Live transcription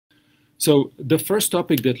So the first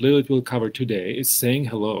topic that Lilith will cover today is saying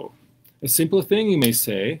hello. A simple thing you may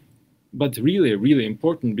say, but really, really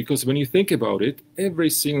important because when you think about it,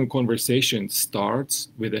 every single conversation starts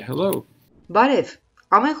with a hello. Բարև,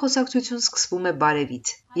 ամեն խոսակցություն սկսվում է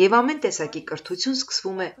բարևից, եւ ամեն տեսակի կրթություն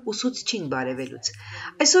սկսվում է ուսուցչին բարևելուց։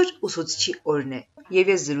 Այսօր ուսուցչի օրն է,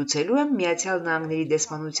 եւ ես զրուցելու եմ Միացյալ Նահանգների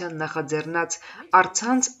դեսպանության նախաձեռնած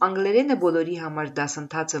առցանց անգլերենը բոլորի համար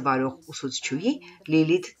դասընթացը վարող ուսուցչուհի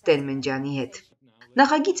Լիլիթ Տերմենջյանի հետ։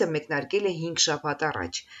 Նախագիծը մեկնարկել է 5 շաբաթ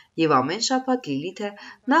առաջ, եւ ամեն շաբաթ Լիլիթը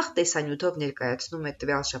նախ տեսանյութով ներկայացնում է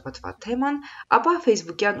տվյալ շաբաթվա թեման, ապա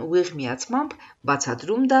ֆեյսբուքյան ուղիղ միացմամբ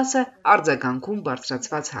բացատրում դասը, արձագանքում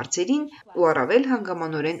բարձրացված հարցերին ու առավել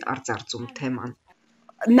հանգամանորեն արծարծում թեման։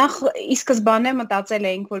 Նախ ի սկզբանե մտածել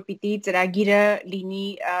էինք, որ պիտի ծրագիրը լինի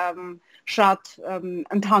շատ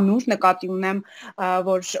ընդհանուր, նկատի ունեմ,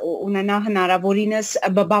 որ ունենա հնարավորինս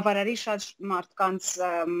բավարարի շատ մարդկանց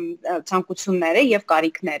ցանկությունները եւ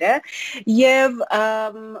կարիքները եւ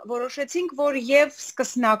որոշեցինք, որ եւ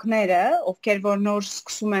սկսնակները, ովքեր որ նոր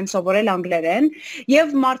սկսում են սովորել անգլերեն,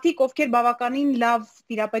 եւ մարդիկ, ովքեր բավականին լավ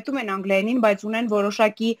տիրապետում են անգլերենին, բայց ունեն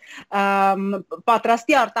որոշակի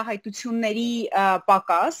պատրաստի արտահայտությունների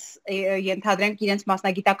պակաս, ենթադրենք իրենց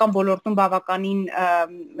մասնագիտական ոլորտում բավականին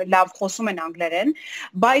լավ խոսում են անգլերեն,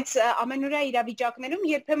 բայց ամենօրյա իրավիճակներում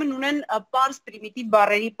երբեմն ունեն պարզ պրիմիտիվ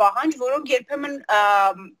բառերի պահանջ, որոնք երբեմն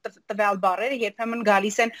տվյալ բառերը երբեմն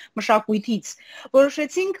գալիս են մշակույթից։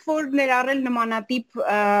 Որոշեցինք, որ ներառել նմանատիպ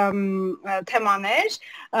թեմաներ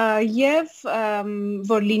եւ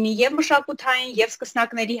որ լինի եւ մշակութային եւ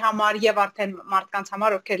սկսնակների համար եւ արդեն մարդկանց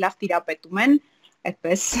համար, ովքեր լավ տիրապետում են,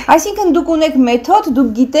 այդպես։ Այսինքն դուք ունեք մեթոդ, դուք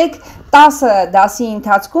գիտեք 10 դասի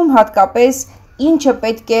ընթացքում հատկապես ինչը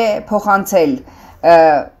պետք է փոխանցել,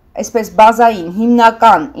 այսպես բազային,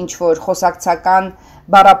 հիմնական ինչ-որ խոսակցական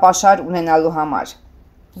բառապաշար ունենալու համար։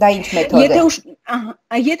 Դա ինչ մեթոդ է։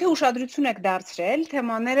 Եթե ուշադրություն եք դարձրել,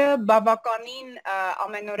 թեմաները բավականին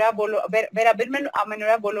վերաբերում են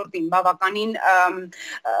ամենօրյա ոլորտին, բավականին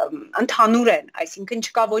ընդհանուր են, այսինքն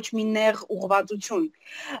չկա ոչ մի նեղ ուղղվածություն։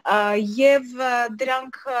 Եվ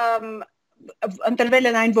դրանք ընտրվել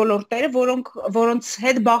են այն ոլորտները, որոնց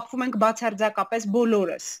հետ բախվում ենք բացարձակապես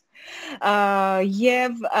բոլորս։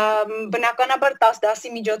 Եվ բնականաբար 10 դասի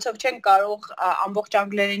միջոցով չեն կարող ամբողջ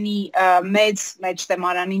անգլերենի մեծ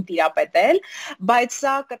թեմարանին տիրապետել, բայց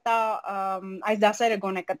սա կտա այս դասերը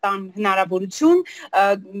գոնե կտան հնարավորություն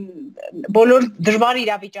բոլոր դժվար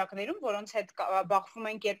իրավիճակներում, որոնց հետ բախվում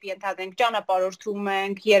ենք, երբ ենթադրենք ճանապարհորդում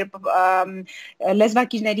ենք, երբ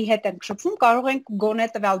լեզվակիրների հետ ենք շփվում, կարող ենք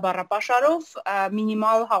գոնե տվյալ բառապաշարով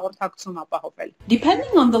մինիմալ հաղորդակցություն ապահովել։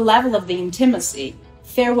 Depending on the level of the intimacy,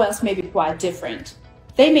 farewells may be quite different.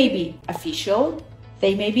 They may be official,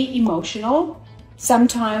 they may be emotional,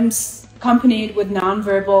 sometimes accompanied with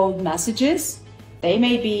non-verbal messages, they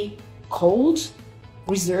may be cold,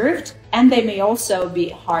 reserved, and they may also be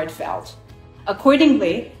heartfelt.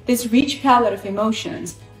 Accordingly, this rich palette of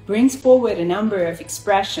emotions brings forward a number of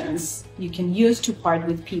expressions you can use to part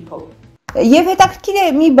with people. Եվ հետաքրքիր է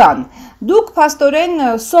մի բան, դուք փաստորեն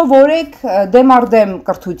սովորեք դեմարդեմ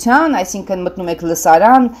կրթության, այսինքն մտնում եք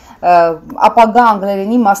լսարան, ապագա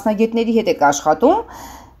անգլերենի մասնագետների հետ եք աշխատում,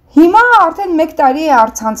 հիմա արդեն 1 տարի է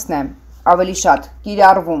առցանցն է, ավելի շատ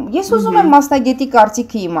կիրառվում։ Ես ուզում եմ մասնագետի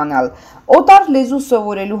կարծիքը իմանալ, օտար լեզու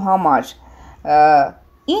սովորելու համար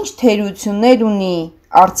ինչ թերություններ ունի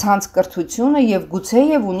առցանց կրթությունը եւ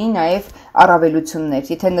գուցեև ունի նաեւ առավելություններ,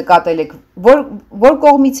 եթե նկատել եք որ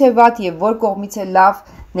կողմից է վատ եւ որ կողմից է լավ,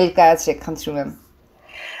 ներկայացրեք, խնդրում եմ։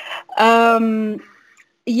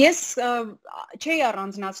 Ես չէի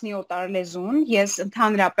առանձնացնի օտար լեզուն, ես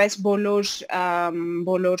ընդհանրապես բոլոր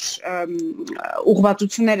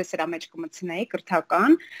ուղղվածությունները սրա մեջ կմտցնեի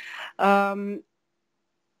կրթական,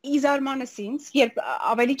 Իզարմանս ինձ,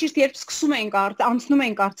 ավելի ճիշտ երբ անցնում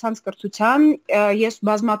էինք առցանց կրթության, ես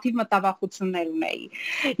բազմաթիվ մտավախություններ ունեի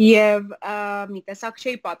եւ մի տեսակ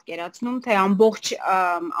չէի պատկերացնում, թե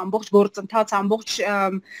ամբողջ գործընթաց, ամբողջ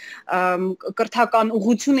կրթական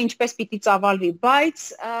ուղղությունը ինչպես պիտի ծավալվի, բայց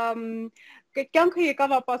կյանքը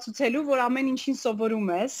եկավ ապացուցելու, որ ամեն ինչին սովորում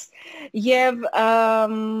ես եւ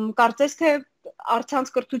կարծես թե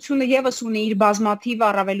առցանց կրթությունը եւս ունի իր բազմաթիվ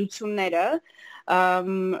առավելությունները,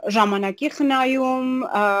 ժամանակի խնայում,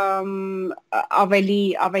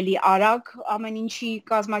 ավելի արագ ամեն ինչի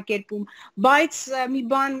կազմակերպում, բայց մի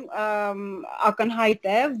բան ակնհայտ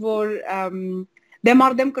է, որ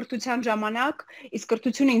դեմարդեմ կրթության ժամանակ, իսկ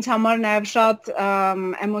կրթությունը ինձ համար նաև շատ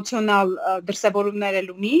էմոցիոնալ դրսևորումներ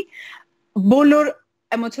էլ ունի, բոլոր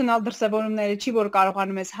էմոցիոնալ դրսևորումները չի, որ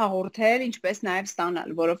կարողանում ես հաղորդել, ինչպես նաև ստանալ,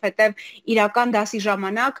 որովհետև իրական դասի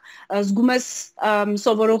ժամանակ զգում ես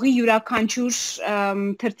սովորողի յուրաքանչյուր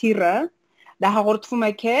թրթիռը, դա հաղորդվում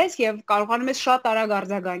է քեզ եւ կարողանում ես շատ արագ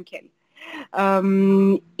արձագանքել։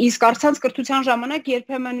 Իսկ առցանց կրթության ժամանակ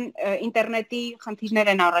երբեմն ինտերնետի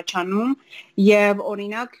խնդիրներ են առաջանում եւ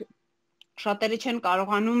օրինակ շատերը չեն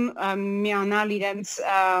կարողանում միանալ իրենց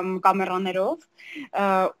կամերաներով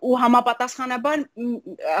ու համապատասխանաբար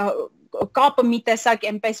կապը մի տեսակ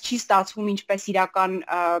այնպես չի ստացվում ինչպես իրական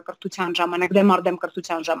կրթության ժամանակ, դեմարդեմ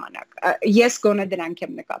կրթության ժամանակ։ Ես գոնե դրանք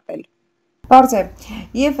եմ նկատել։ Բարձ է։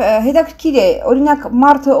 Եվ հետաքրքիր է, օրինակ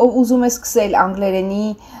մարդը ով ուզում է սկսել անգլերենի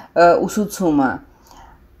ուսուցումը,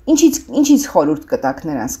 ինչից խորհուրդ կտաք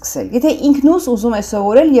նրան սկսել։ Եթե ինքնուս ուզում է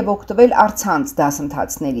սովորել եւ օգտվել առցանց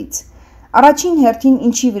դասընթացներից, առաջին հերթին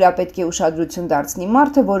ինչի վրա պետք է ուշադրություն դարձնի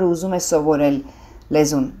մարդը, որը ուզում է սովորել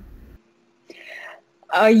լեզուն։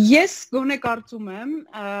 Ես գոնե կարծում եմ,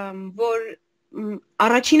 որ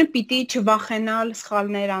առաջինը պիտի չվախենալ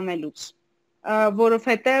սխալներ անելուց,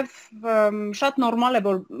 որովհետև շատ նորմալ է,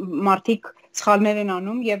 որ մարդիկ սխալներ են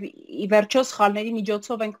անում եւ ի վերջո սխալների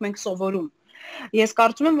միջոցով ենք մենք սովորում։ Ես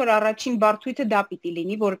կարծում եմ, որ առաջին բարդույթը դա պիտի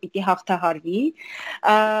լինի, որը պիտի հաղթահարվի,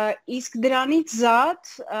 իսկ դրանից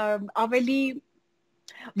զատ ավելի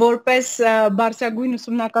որպես բարձրագույն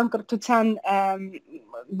ուսումնական կրթության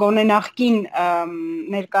գոնե նախկին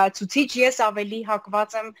ներկայացուցիչ ես ավելի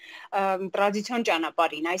հակված եմ տրադիցիոն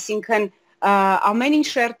ճանապարհին, այսինքն ամեն ինչ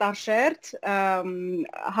շերտ առ շերտ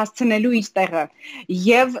հասցնելու իր տեղը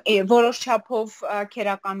եւ որոշ չափով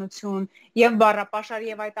քերականություն եւ բառապաշար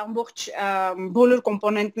եւ այդ ամբողջ բոլոր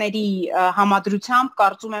կոմպոնենտների համադրությամբ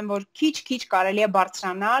կարծում եմ, որ քիչ-քիչ կարելի է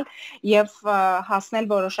բարձրանալ եւ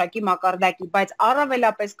հասնել որոշակի մակարդակի, բայց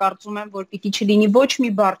առավելապես կարծում եմ, որ պիտի չլինի ոչ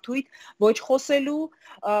մի բարդույթ, ոչ խոսելու,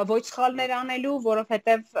 ոչ սխալներ անելու,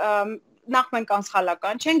 որովհետեւ նախ մենք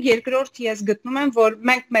անսխալական չենք, երկրորդ ես գտնում եմ, որ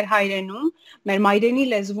մենք մեր հայրենում, մեր մայրենի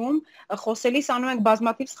լեզվում խոսելիս անում ենք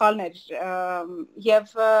բազմաթիվ սխալներ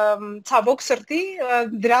եւ ցավոք սրտի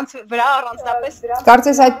դրանց վրա առանձնապես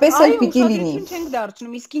Կարծես այդպես էլ պիտի լինի։ Չենք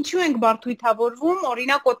դարձնում, իսկ ինչու ենք բարդույթավորվում,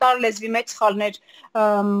 օրինակ օտար լեզվի մեջ սխալներ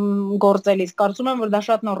գործելիս, կարծում եմ, որ դա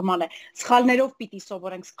շատ նորմալ է։ Սխալներով պիտի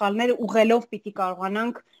սովորենք, սխալները ուղղելով պիտի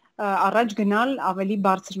կարողանանք առաջ գնալ ավելի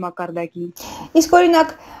բարձր մակարդակի։ Իսկ օրինակ,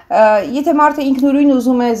 եթե մարդը ինքնուրույն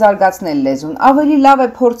ուզում է զարգացնել լեզուն, ավելի լավ է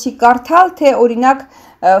փորձի կարդալ, թե օրինակ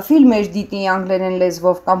ֆիլմեր դիտի անգլերեն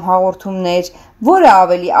լեզվով կամ հաղորդումներ, որը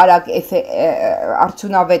ավելի արագ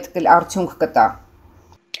արդյունավետ արդյունք կտա։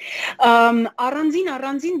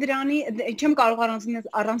 Առանձին դրանի չեմ կարող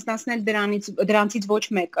առանձնացնել դրանցից ոչ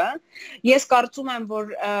մեկը։ Ես կարծում եմ,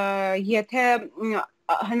 որ եթե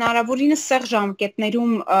հնարավորինս սեղ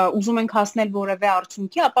ժամկետներում ուզում ենք հասնել որևէ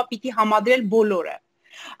արդյունքի, ապա պիտի համադրել բոլորը։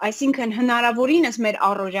 Այսինքն հնարավորինս մեր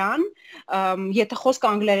առօրյան, եթե խոսքը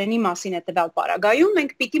անգլերենի մասին է տվյալ պարագայում,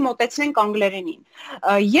 մենք պիտի մոտեցնենք անգլերենին։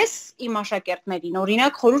 Ես իմ աշակերտներին,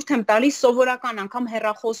 օրինակ, խորհուրդ եմ տալիս սովորական անգամ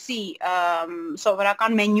հեռախոսի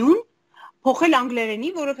սովորական մենյուն փոխել անգլերենի,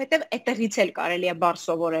 որովհետև այդտեղից էլ կարելի է բառ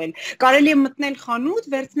սովորել։ Կարելի է մտնել խանութ,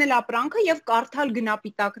 վերցնել ապրանքը եւ կարդալ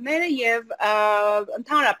գնապիտակները եւ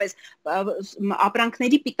ընդհանրապես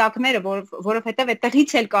ապրանքների պիտակները, որովհետև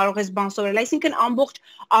այդտեղից էլ կարող ես բան սովորել։ Այսինքն ամբողջ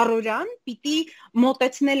առօրյան պիտի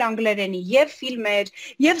մոտեցնել անգլերենի եւ ֆիլմեր,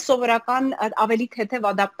 եւ սովորական ավելի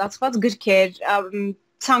թեթև ադապտացված գրքեր,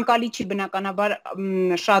 ցանկալի չի բնականաբար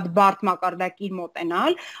շատ բարդ մակարդակի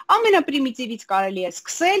մոտենալ, ամենապրիմիտիվից կարելի է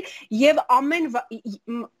սկսել եւ ամեն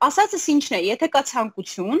ասածս ինչն է, եթե կա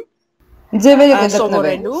ցանկություն ձևերը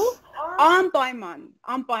կգտնվելու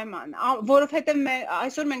անպայման, որովհետեւ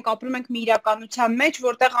այսօր մենք ապրում ենք մի իրականության մեջ,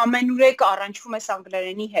 որտեղ ամենուրեք առնչվում ես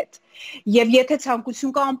անգլերենի հետ եւ եթե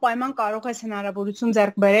ցանկություն կա անպայման կարող ես հնարավորություն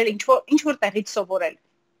ձեռք բերել ինչ որ տեղից սովորել։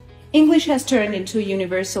 English has turned into a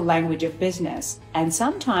universal language of business, and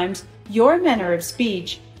sometimes your manner of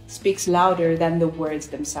speech speaks louder than the words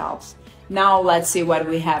themselves. Now let's see what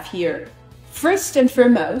we have here. First and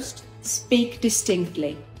foremost, speak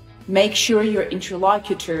distinctly. Make sure your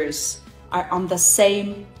interlocutors are on the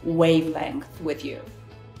same wavelength with you.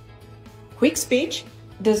 Quick speech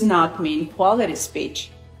does not mean quality speech.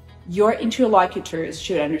 Your interlocutors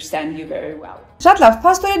should understand you very well. Շատ լավ,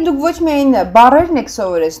 փաստորեն դուք ոչ միայն բառերն եք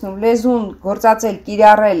սովորեցնում, լեզուն գործածել,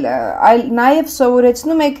 կիրառել, այլ նաև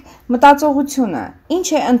սովորեցնում եք մտածողությունը, ինչ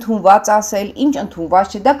է ընդունված ասել, ինչ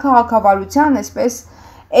ընդունված չէ, դա քաղաքավարության, այսպես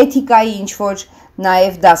էթիկայի ինչ որ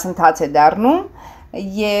նաև դասընթաց է դառնում,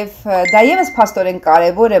 եւ դա եւս փաստորեն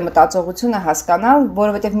կարեւոր է մտածողությունը հասկանալ,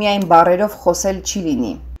 որովհետեւ միայն բառերով խոսել չի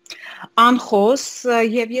լինի։ անխոս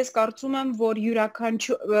եւ ես կարծում եմ, որ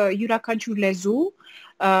յուրաքանչյուր լեզու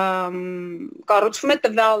կառուցվում է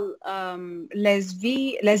տվյալ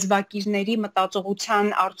լեզվակիրների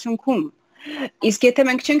մտածողության արդյունքում։ Իսկ եթե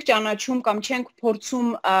մենք չենք ճանաչում կամ չենք փորձում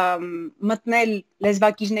մտնել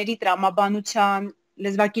լեզվակիրների տրամաբանության,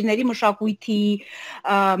 լեզվակիրների մշակույթի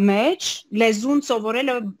մեջ, լեզուն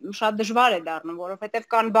սովորելը շատ դժվար է դառնում, որովհետև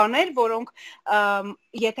կան բաներ, որոնք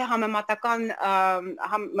եթե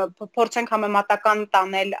փորձենք համեմատական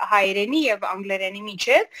տանել հայերենի եւ անգլերենի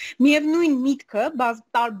միջեւ, միևնույն միտքը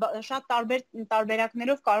շատ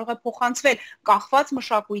տարբերակներով կարող է փոխանցվել, կախված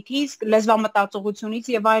մշակույթից,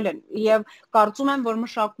 լեզվամտածողությունից եւ այլն։ Եվ կարծում եմ, որ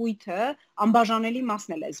մշակույթը անբաժանելի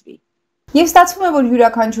մասն է լեզվի։ Եվ ստացվում է, որ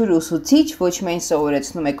յուրաքանչյուր ուսուցիչ ոչ միայն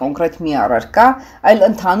սովորեցնում է կոնկրետ մի առարկա, այլ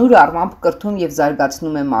ընդհանուր առմամբ կրթում եւ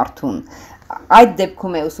զարգացնում է մարդուն։ Այդ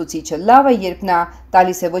դեպքում է ուսուցիչը լավը, երբ նա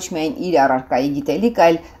տալիս է ոչ միայն իր առարկայի գիտելիք,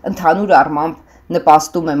 այլ ընդհանուր առմամբ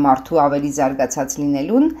նպաստում է մարդու ավելի զարգացած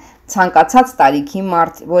լինելուն, ցանկացած տարիքի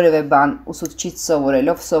մարդ որևէ բան ուսուցչից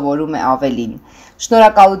սովորելով սովորում է ավելին։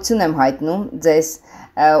 Շնորհակալություն եմ հայտնում ձեզ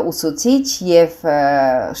ուսուցիչ եւ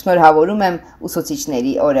շնորհավորում եմ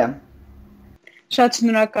ուսուցիչների օրը։ Շատ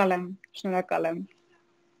շնորհակալ եմ։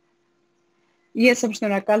 Ես եմ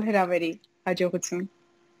շնորհակալ հրավերի, հաջողություն։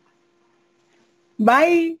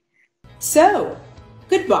 Bye. So,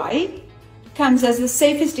 goodbye comes as the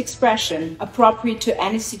safest expression appropriate to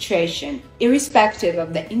any situation, irrespective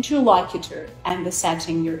of the interlocutor and the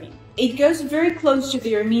setting you're in. It goes very close to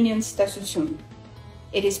the Armenian stasusun.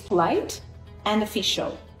 It is polite and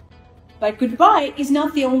official. But goodbye is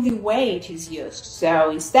not the only way it is used.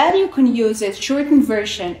 So instead you can use a shortened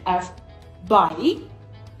version of bye,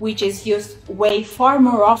 which is used way far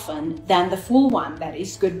more often than the full one, that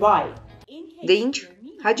is goodbye. Դե ինչ,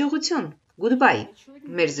 հաջողություն, goodbye։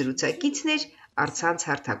 Մեր զրուցակիցն էր առցանց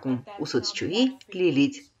հեռարձակում ուսուցչուհի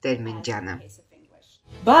Լիլիթ Տերմենջյանը։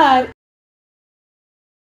 Bye.